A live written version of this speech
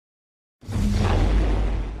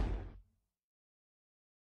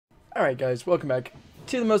Alright guys, welcome back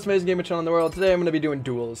to the most amazing gaming channel in the world. Today I'm going to be doing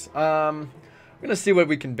duels. I'm going to see what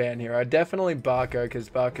we can ban here. I definitely Baka, because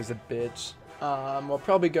Baka's a bitch. We'll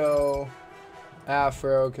probably go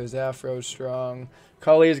Afro, because Afro's strong.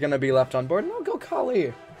 Kali is going to be left on board. No, go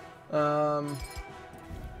Kali. There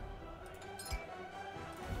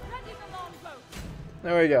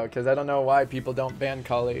we go, because I don't know why people don't ban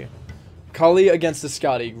Kali. Kali against the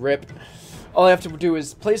Scotty. Rip. All I have to do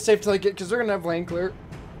is play safe till I get, because they're going to have lane clear.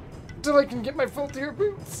 Till I can get my full tier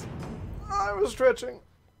boots. I was stretching.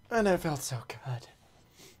 And it felt so good.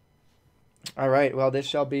 Alright, well this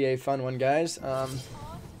shall be a fun one, guys.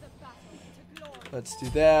 Let's do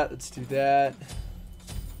that. Let's do that.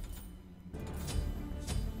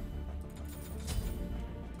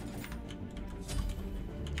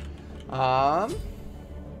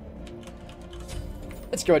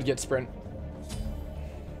 Let's go ahead and get sprint.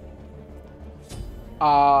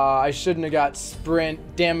 I shouldn't have got sprint.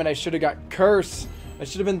 Damn it, I should have got curse. I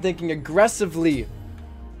should have been thinking aggressively.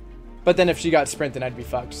 But then if she got sprint, then I'd be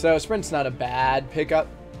fucked. So sprint's not a bad pickup.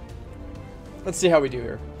 Let's see how we do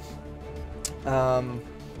here.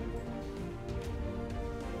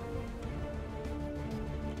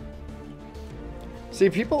 See,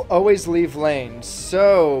 people always leave lane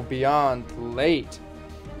so beyond late.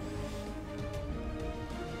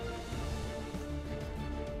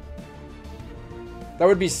 That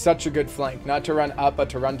would be such a good flank. Not to run up, but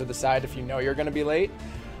to run to the side if you know you're going to be late.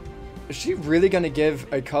 Is she really going to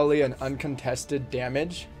give Akali an uncontested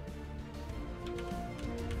damage?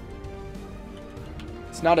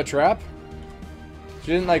 It's not a trap? She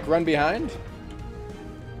didn't, like, run behind?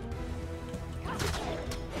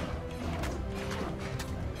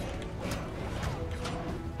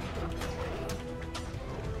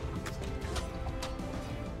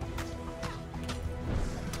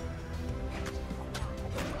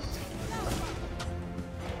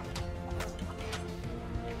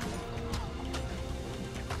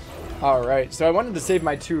 Alright, so I wanted to save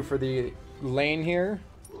my 2 for the lane here.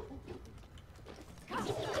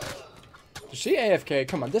 Is she AFK?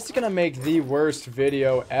 Come on, this is gonna make the worst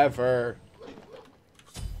video ever.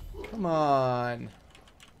 Come on.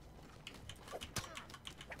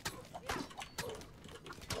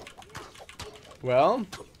 Well.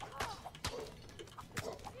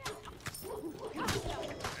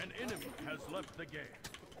 An enemy has left the game.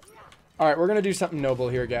 Alright, we're gonna do something noble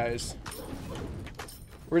here, guys.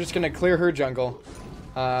 We're just going to clear her jungle.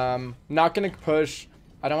 Not going to push.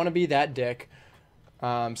 I don't want to be that dick.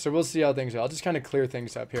 So we'll see how things go. I'll just kind of clear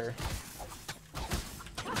things up here.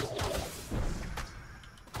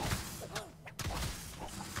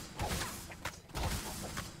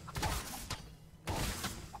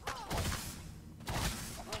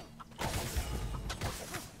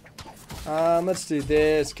 Let's do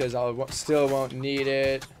this because I still won't need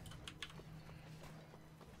it.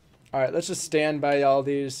 Alright, let's just stand by all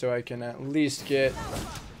these so I can at least get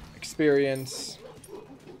experience.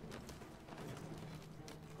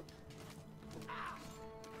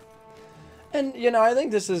 And, you know, I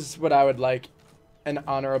think this is what I would like an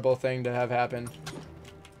honorable thing to have happen.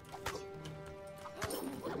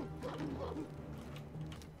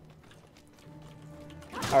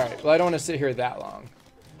 Alright, well, I don't want to sit here that long.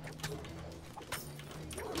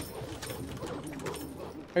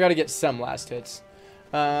 I gotta get some last hits.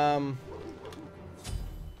 Woo.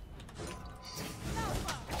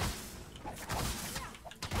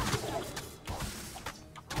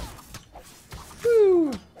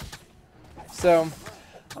 So,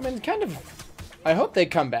 I mean, kind of, I hope they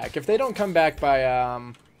come back. If they don't come back by,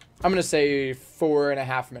 I'm going to say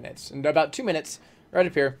 4.5 minutes. In about 2 minutes, right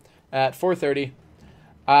up here, at 4:30,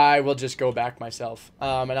 I will just go back myself,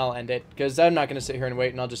 and I'll end it. Because I'm not going to sit here and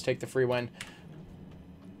wait, and I'll just take the free win.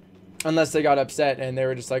 Unless they got upset and they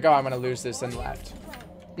were just like, oh, I'm going to lose this and left.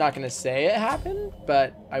 Not going to say it happened,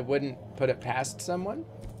 but I wouldn't put it past someone.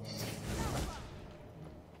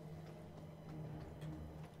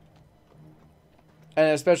 And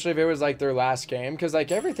especially if it was like their last game. Because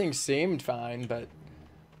like everything seemed fine, but I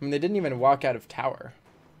mean, they didn't even walk out of tower.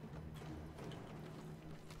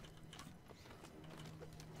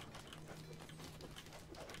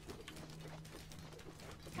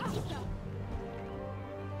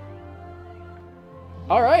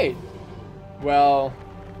 All right. Well,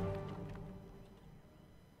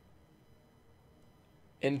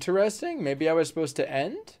 interesting. Maybe I was supposed to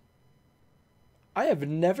end? I have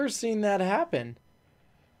never seen that happen.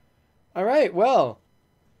 All right. Well,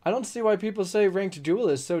 I don't see why people say ranked duel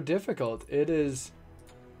is so difficult. It is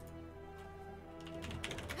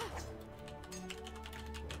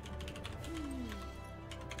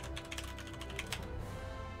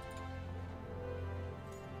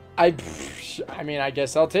I mean, I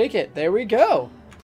guess I'll take it. There we go.